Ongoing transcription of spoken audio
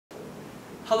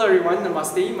Hello everyone,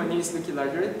 Namaste, my name is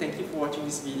Astrologer. Thank you for watching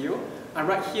this video. I'm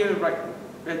right here, right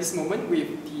at this moment with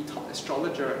the top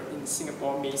astrologer in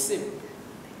Singapore, May Sim.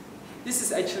 This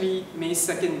is actually May's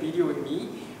second video with me,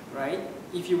 right?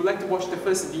 If you would like to watch the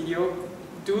first video,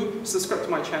 do subscribe to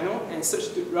my channel and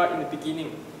search right in the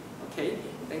beginning. Okay,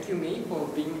 thank you May for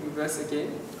being with us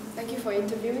again. Thank you for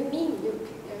interviewing me, Luke.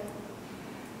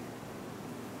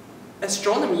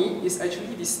 Astronomy is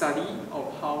actually the study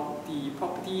of how the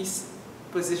properties,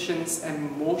 positions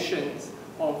and motions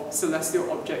of celestial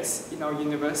objects in our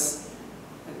universe.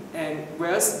 And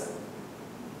whereas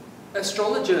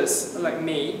astrologers like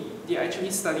May, they're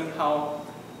actually studying how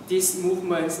these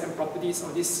movements and properties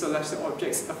of these celestial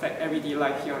objects affect everyday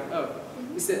life here on Earth.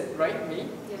 Is that right, May?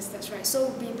 Yes, that's right. So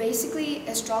we basically,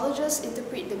 astrologers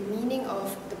interpret the meaning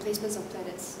of the placements of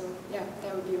planets. So yeah,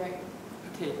 that would be right.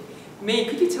 Okay. May,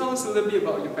 could you tell us a little bit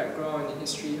about your background and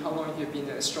history? How long have you been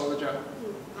an astrologer?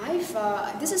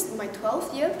 This is my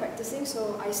 12th year practicing,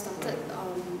 so I started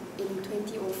in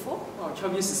 2004. Oh,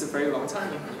 12 years is a very long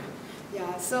time.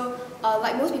 Yeah, so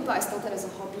like most people, I started as a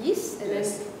hobbyist, and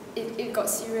yes. then it got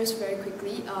serious very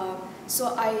quickly.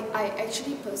 So I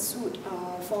actually pursued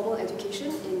formal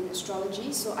education in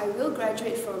astrology, so I will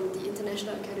graduate from the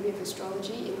International Academy of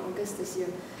Astrology in August this year.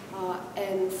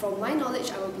 And from my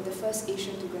knowledge, I will be the first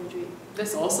Asian to graduate.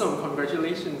 That's awesome,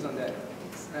 congratulations on that.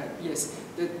 Right, yes.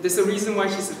 There's a reason why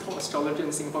she's a top astrologer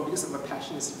in Singapore, because of her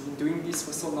passion. She's been doing this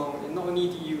for so long, and not only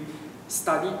do you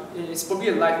study, it's probably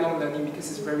a lifelong learning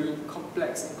because it's very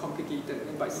complex and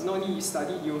complicated, but not only you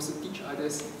study, you also teach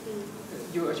others.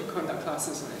 You actually conduct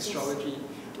classes on astrology.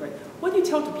 Right. What do you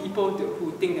tell to people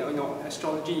who think that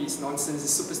astrology is nonsense,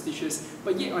 it's superstitious,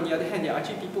 but yet on the other hand, there are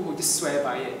actually people who just swear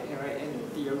by it, right?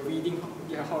 And they are reading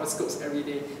their horoscopes every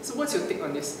day. So what's your take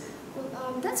on this?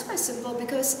 Well, that's quite simple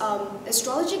because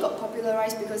astrology got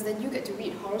popularized because then you get to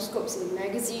read horoscopes in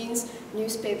magazines,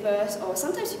 newspapers, or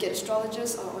sometimes you get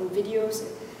astrologers on videos.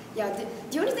 Yeah,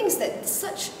 the only thing is that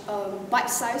such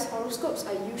bite-sized horoscopes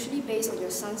are usually based on your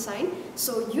sun sign,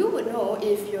 so you would know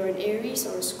if you're an Aries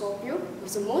or a Scorpio.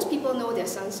 So most people know their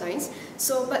sun signs.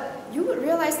 So, but you would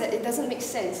realize that it doesn't make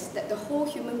sense that the whole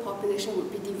human population would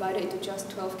be divided into just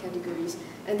 12 categories,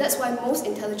 and that's why most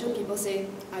intelligent people say,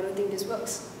 "I don't think this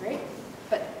works," right?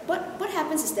 But what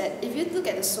happens is that if you look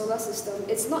at the solar system,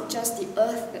 it's not just the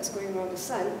Earth that's going around the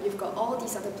Sun, you've got all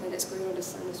these other planets going around the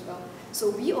Sun as well. So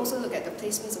we also look at the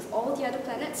placements of all the other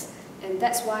planets, and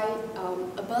that's why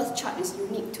a birth chart is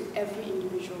unique to every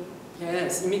individual.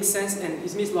 Yes, it makes sense, and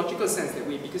it makes logical sense that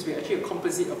way, because we're actually a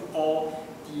composite of all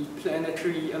the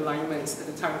planetary alignments at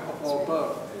the time of our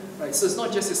birth. Right? So it's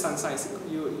not just your sun signs,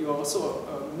 you're also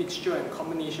a mixture and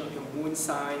combination of your moon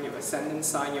sign, your ascendant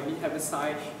sign, your midheaven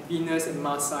sign, Venus and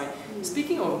Mars sign.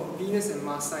 Speaking of Venus and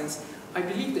Mars signs, I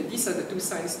believe that these are the two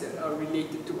signs that are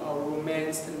related to our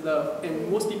romance and love.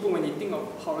 And most people, when they think of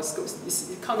horoscopes,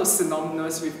 it's kind of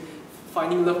synonymous with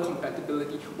finding love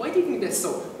compatibility. Why do you think that's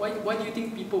so? Why do you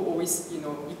think people always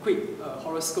equate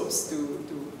horoscopes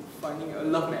to finding a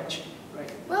love match? Right.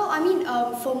 Well, I mean,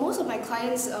 for most of my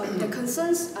clients, the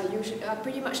concerns are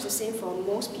pretty much the same for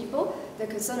most people. They're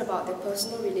concerned about their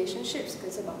personal relationships,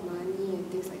 concerned about money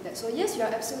and things like that. So yes, you're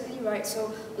absolutely right.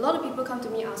 So a lot of people come to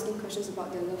me asking questions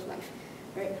about their love life,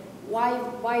 right?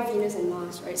 Why Venus and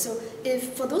Mars, right? So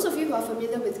for those of you who are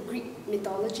familiar with Greek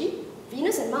mythology,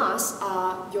 Venus and Mars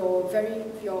are your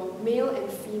male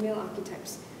and female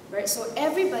archetypes. Right? So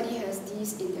everybody has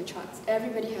these in their charts.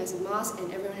 Everybody has a Mars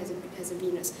and everyone has a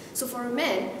Venus. So for a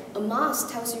man, a Mars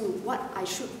tells you what I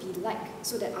should be like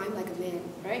so that I'm like a man,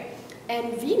 right?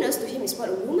 And Venus to him is what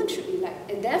a woman should be like.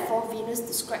 And therefore Venus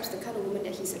describes the kind of woman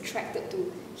that he's attracted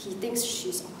to. He thinks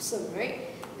she's awesome, right?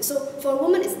 So for a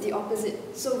woman it's the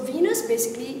opposite. So Venus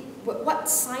basically, what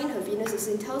sign her Venus is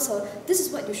in tells her this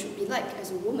is what you should be like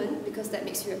as a woman because that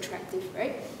makes you attractive,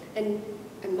 right? And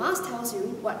Mars tells you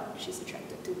what she's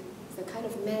attracted to. It's the kind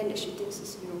of man that she thinks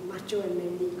is, macho and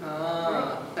manly.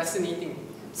 Ah, right? Fascinating.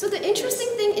 So the interesting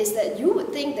thing is that you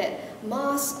would think that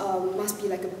Mars must be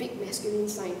like a big masculine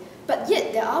sign, but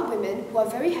yet there are women who are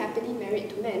very happily married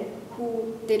to men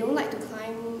who they don't like to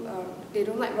climb, they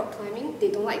don't like rock climbing, they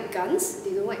don't like guns,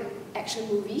 they don't like action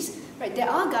movies. Right? There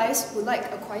are guys who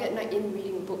like a quiet night in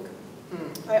reading a book.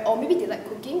 Right? Or maybe they like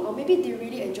cooking, or maybe they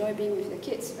really enjoy being with their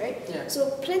kids, right? Yeah. So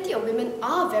plenty of women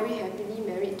are very happily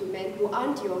married to men who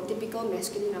aren't your typical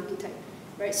masculine archetype,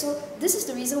 right? So this is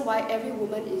the reason why every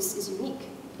woman is unique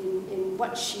in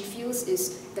what she feels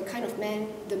is the kind of man,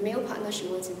 the male partner she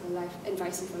wants in her life, and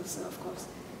vice versa, of course.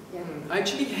 Yeah. I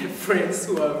actually have friends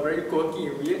who are very quirky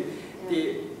and weird.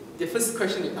 Yeah. The first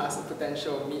question they ask a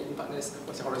potential mate and partner is,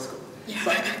 what's your horoscope?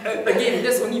 But again,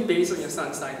 that's only based on your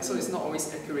sun sign, so it's not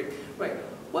always accurate, right?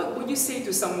 What would you say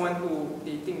to someone who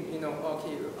they think, you know,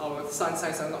 okay, our sun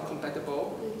signs are not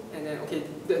compatible, and then okay,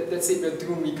 that's it, we're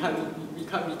doomed. We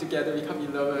can't be together. We can't be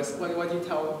lovers. What do you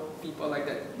tell people like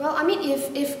that? Well, I mean,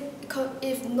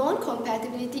 if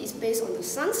non-compatibility is based on the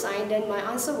sun sign, then my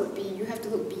answer would be you have to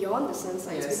look beyond the sun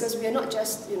signs, because we are not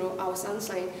just, you know, our sun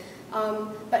sign.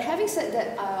 But having said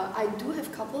that, I do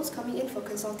have couples coming in for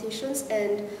consultations,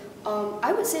 and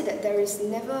I would say that there is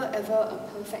never ever a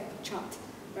perfect chart,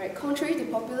 right? Contrary to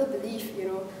popular belief, you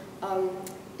know,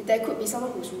 there could be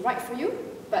someone who's right for you,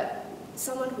 but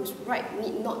someone who's right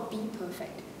need not be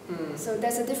perfect. So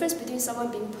there's a difference between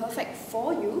someone being perfect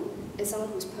for you and someone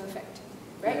who's perfect,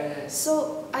 right? Yes.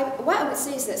 So what I would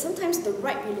say is that sometimes the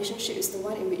right relationship is the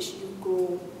one in which you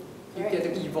grow. You right? get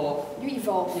to evolve. You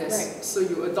evolve, yes. right? So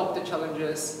you adopt the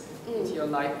challenges into your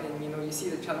life, and you know you see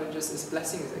the challenges as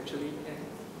blessings actually. And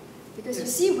because you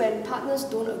see, when partners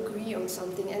don't agree on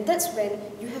something, and that's when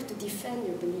you have to defend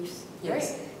your beliefs,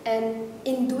 right? And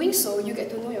in doing so, you get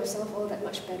to know yourself all that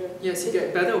much better. Yes, you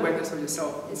get better awareness of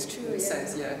yourself. It's true, in a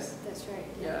sense, yes. That's right.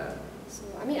 Yeah. So,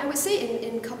 I mean, I would say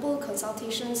in couple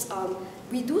consultations,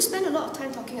 we do spend a lot of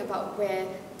time talking about where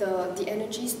the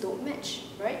energies don't match,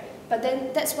 right? But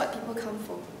then that's what people come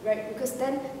for, right? Because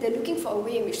then they're looking for a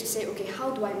way in which to say, okay, how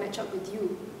do I match up with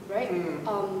you, right?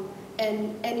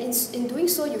 And in doing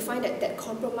so, you find that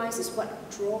compromise is what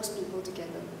draws people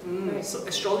together. Right? So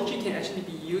astrology can actually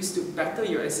be used to better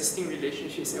your existing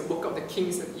relationships and work out the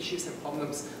kinks and issues and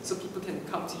problems. So people can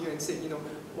come to you and say, you know,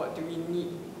 what do we need?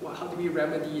 How do we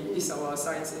remedy these are our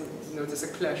signs? And you know, there's a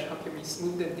clash. How can we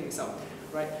smoothen things out,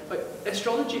 right? But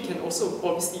astrology can also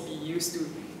obviously be used to,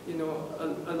 you know,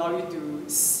 allow you to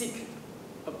seek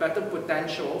a better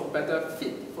potential, a better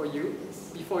fit for you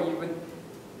before you even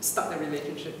start a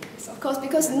relationship. Yes, of course,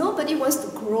 because nobody wants to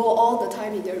grow all the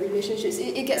time in their relationships.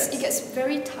 It gets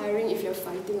very tiring if you're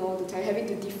fighting all the time, having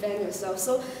to defend yourself.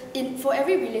 So for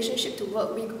every relationship to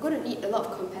work, we're going to need a lot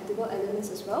of compatible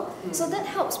elements as well. So that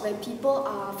helps when people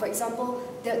are, for example,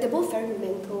 they're both very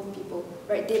mental people,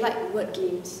 right? They like word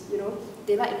games, you know,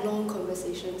 they like long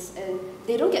conversations, and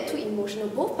they don't get too emotional.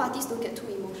 Both parties don't get too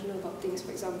emotional about things,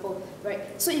 for example,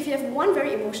 right? So if you have one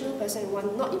very emotional person and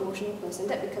one not emotional person,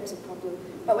 that becomes a problem.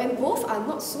 But when both are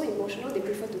not so emotional, they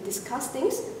prefer to discuss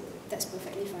things, that's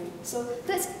perfectly fine. So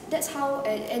that's how,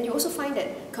 and you also find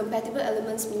that compatible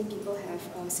elements mean people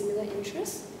have similar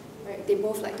interests, right? They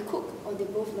both like to cook, or they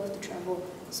both love to travel.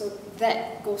 So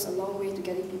that goes a long way to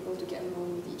getting people to get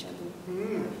along with each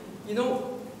other. You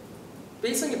know,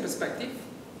 based on your perspective,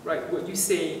 right, what you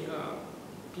say,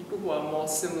 people who are more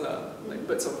similar, like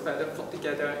birds of a feather flock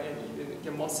together, and if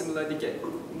they're more similar, they get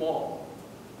more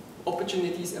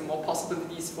opportunities and more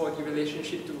possibilities for the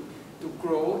relationship to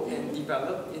grow and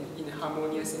develop in a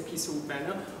harmonious and peaceful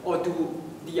manner? Or do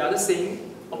the other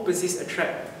saying, opposites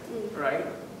attract, right?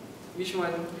 Which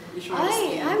one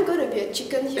I'm going to be a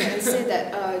chicken here and say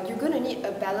that you're going to need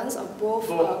a balance of both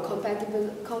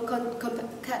compatible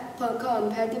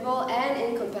and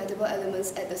incompatible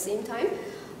elements at the same time.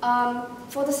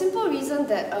 For the simple reason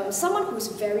that someone who's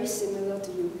very similar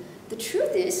to you, the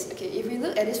truth is, okay, if we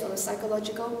look at this from a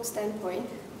psychological standpoint,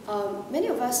 many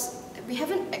of us, we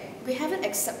haven't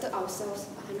accepted ourselves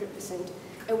 100%.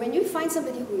 And when you find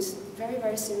somebody who is very,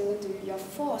 very similar to you, you're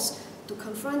forced to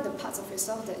confront the parts of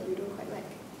yourself that you don't quite like,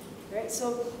 right?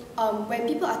 So when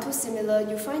people are too similar,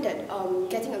 you find that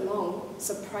getting along,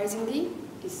 surprisingly,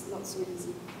 is not so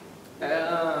easy.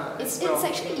 It's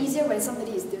actually easier when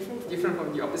somebody is different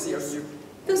from the opposite of you.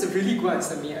 That's a really good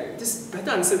answer, me. Just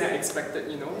better answer than I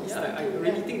expected, you know. I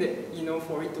really think that, you know,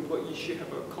 for it to work, you should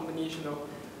have a combination of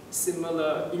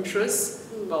similar interests,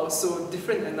 but also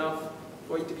different enough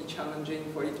for it to be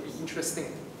challenging, for it to be interesting,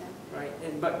 right?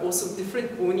 But also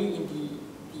different only in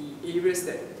the areas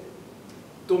that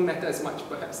don't matter as much,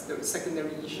 perhaps the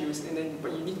secondary issues,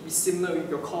 but you need to be similar with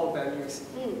your core values,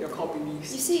 your core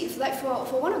beliefs. You see, like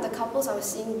for one of the couples I was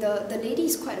seeing, the lady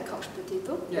is quite a couch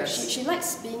potato. Yes. She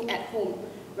likes being at home,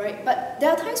 right? But there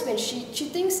are times when she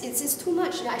thinks it's too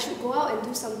much. I should go out and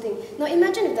do something. Now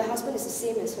imagine if the husband is the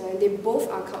same as her and they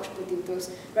both are couch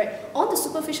potatoes, right? On the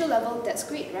superficial level, that's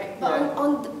great, right? But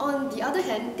on the other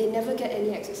hand, they never get any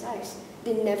exercise.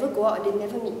 They never go out and they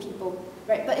never meet people,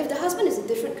 right? But if the husband is a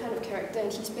different kind of character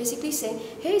and he's basically saying,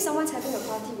 hey, someone's having a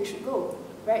party, we should go,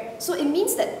 right? So it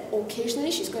means that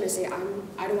occasionally she's going to say,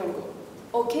 I don't want to go.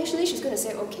 Occasionally she's going to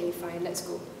say, okay, fine, let's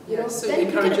go. You know? So then it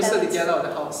encourages her to get out of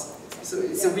the house. Exactly. So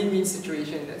it's a win-win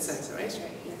situation in that sense, right? That's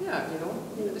right. Yeah, you know,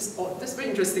 that's very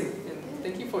interesting.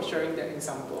 Thank you for sharing that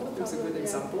example. No It was a problem, good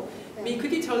example. Yeah. May,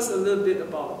 could you tell us a little bit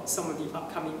about some of the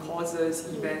upcoming courses,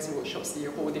 events, and workshops that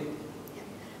you're holding?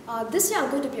 This year I'm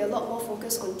going to be a lot more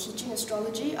focused on teaching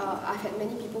astrology. I've had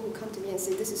many people who come to me and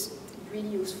say this is really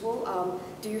useful.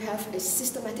 Do you have a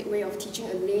systematic way of teaching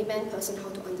a layman person how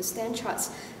to understand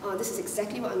charts? This is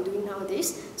exactly what I'm doing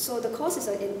nowadays. So the course is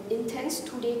an intense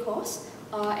 2-day course,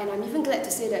 and I'm even glad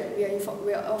to say that we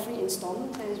are offering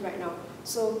installment plans right now.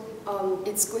 So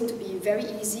it's going to be very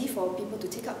easy for people to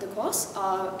take up the course,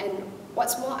 and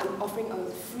what's more, I'm offering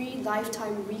a free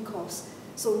lifetime recourse.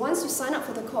 So once you sign up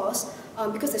for the course,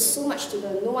 because there's so much to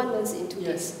learn, no one learns it in 2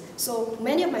 days. So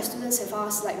many of my students have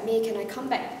asked, like, May, can I come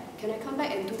back? Can I come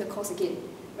back and do the course again?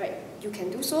 Right, you can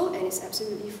do so, and it's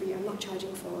absolutely free. I'm not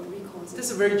charging for recourses. This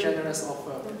is a very generous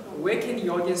offer. No, where can the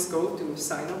audience go to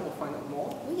sign up or find out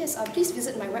more? Oh yes, please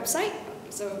visit my website.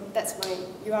 So that's my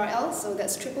URL, so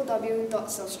that's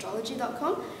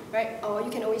www.selfastrology.com, right? Or you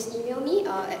can always email me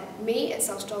at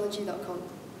may@selfastrology.com.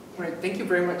 Right, thank you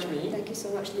very much, May. Thank you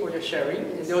so much, for your sharing.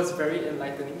 Yes. And that was very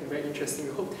enlightening and very interesting.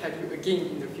 We hope to have you again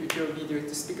in the future video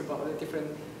to speak about a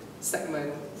different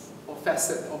segment or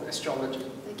facet of astrology.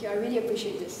 Thank you, I really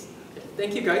appreciate this. Okay.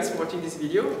 Thank you guys for watching this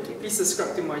video. Please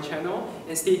subscribe to my channel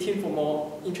and stay tuned for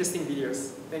more interesting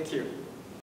videos. Thank you.